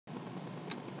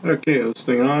Okay, this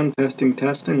thing on,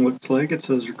 testing, looks like it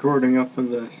says recording up in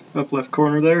the up left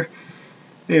corner there.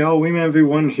 Hey all, Weeman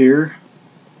V1 here.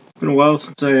 It's been a while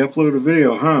since I uploaded a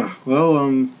video, huh?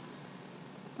 Well,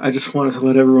 I just wanted to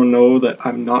let everyone know that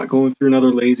I'm not going through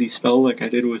another lazy spell like I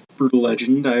did with Brutal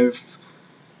Legend. I've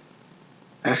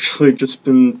actually just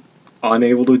been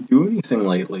unable to do anything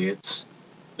lately. It's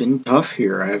been tough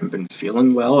here. I haven't been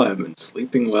feeling well, I haven't been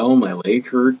sleeping well, my leg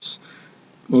hurts.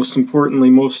 Most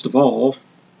importantly, most of all,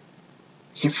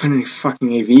 can't find any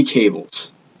fucking AV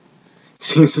cables. It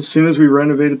seems as soon as we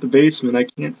renovated the basement, I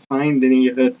can't find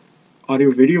any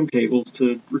audio-video cables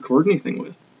to record anything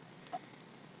with.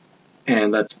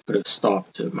 And that's put a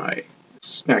stop to my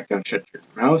SmackDown Shut Your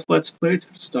Mouth Let's Play. It's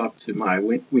put a stop to my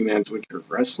Wee Man's Winter of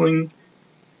Wrestling.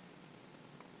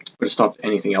 It's put a stop to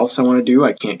anything else I want to do.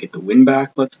 I can't get the Win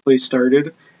Back Let's Play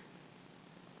started.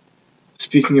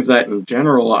 Speaking of that in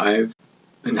general, I've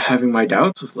been having my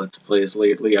doubts with Let's Plays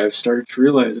lately. I've started to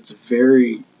realize it's a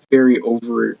very, very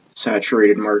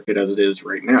oversaturated market as it is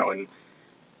right now, and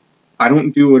I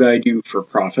don't do what I do for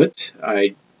profit.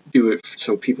 I do it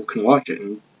so people can watch it,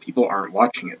 and people aren't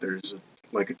watching it. There's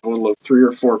like a total of 3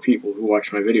 or 4 people who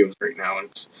watch my videos right now,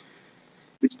 and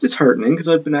it's disheartening because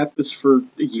I've been at this for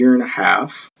a year and a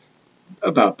half,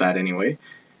 about that anyway,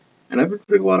 and I've been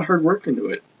putting a lot of hard work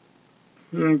into it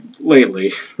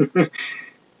lately.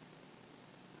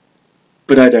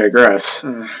 But I digress.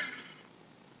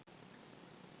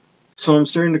 So I'm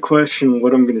starting to question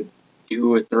what I'm going to do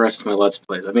with the rest of my Let's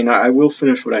Plays. I mean, I will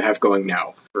finish what I have going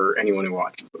now for anyone who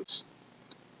watches this.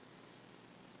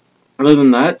 Other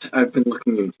than that, I've been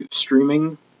looking into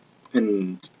streaming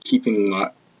and keeping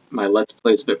my Let's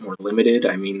Plays a bit more limited.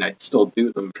 I mean, I'd still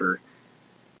do them for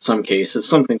some cases.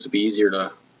 Some things would be easier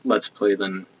to Let's Play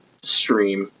than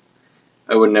stream.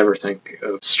 I would never think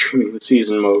of streaming the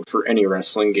season mode for any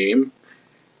wrestling game.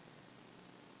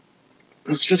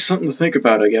 It's just something to think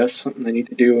about, I guess. Something I need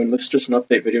to do, and this is just an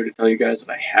update video to tell you guys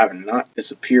that I have not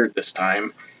disappeared this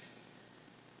time.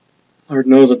 Lord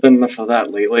knows I've done enough of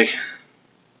that lately.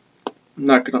 I'm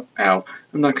not gonna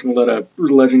let a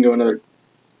Brutal Legend go another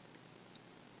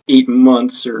 8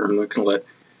 months, or I'm not gonna let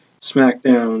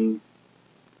SmackDown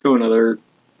go another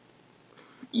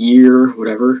year,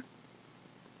 whatever.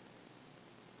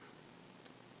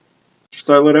 Just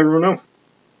thought I'd let everyone know.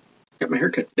 Got my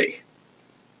haircut today.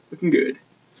 Looking good.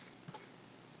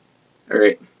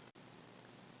 Alright.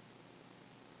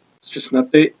 It's just an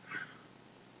update.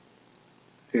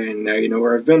 And now you know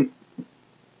where I've been.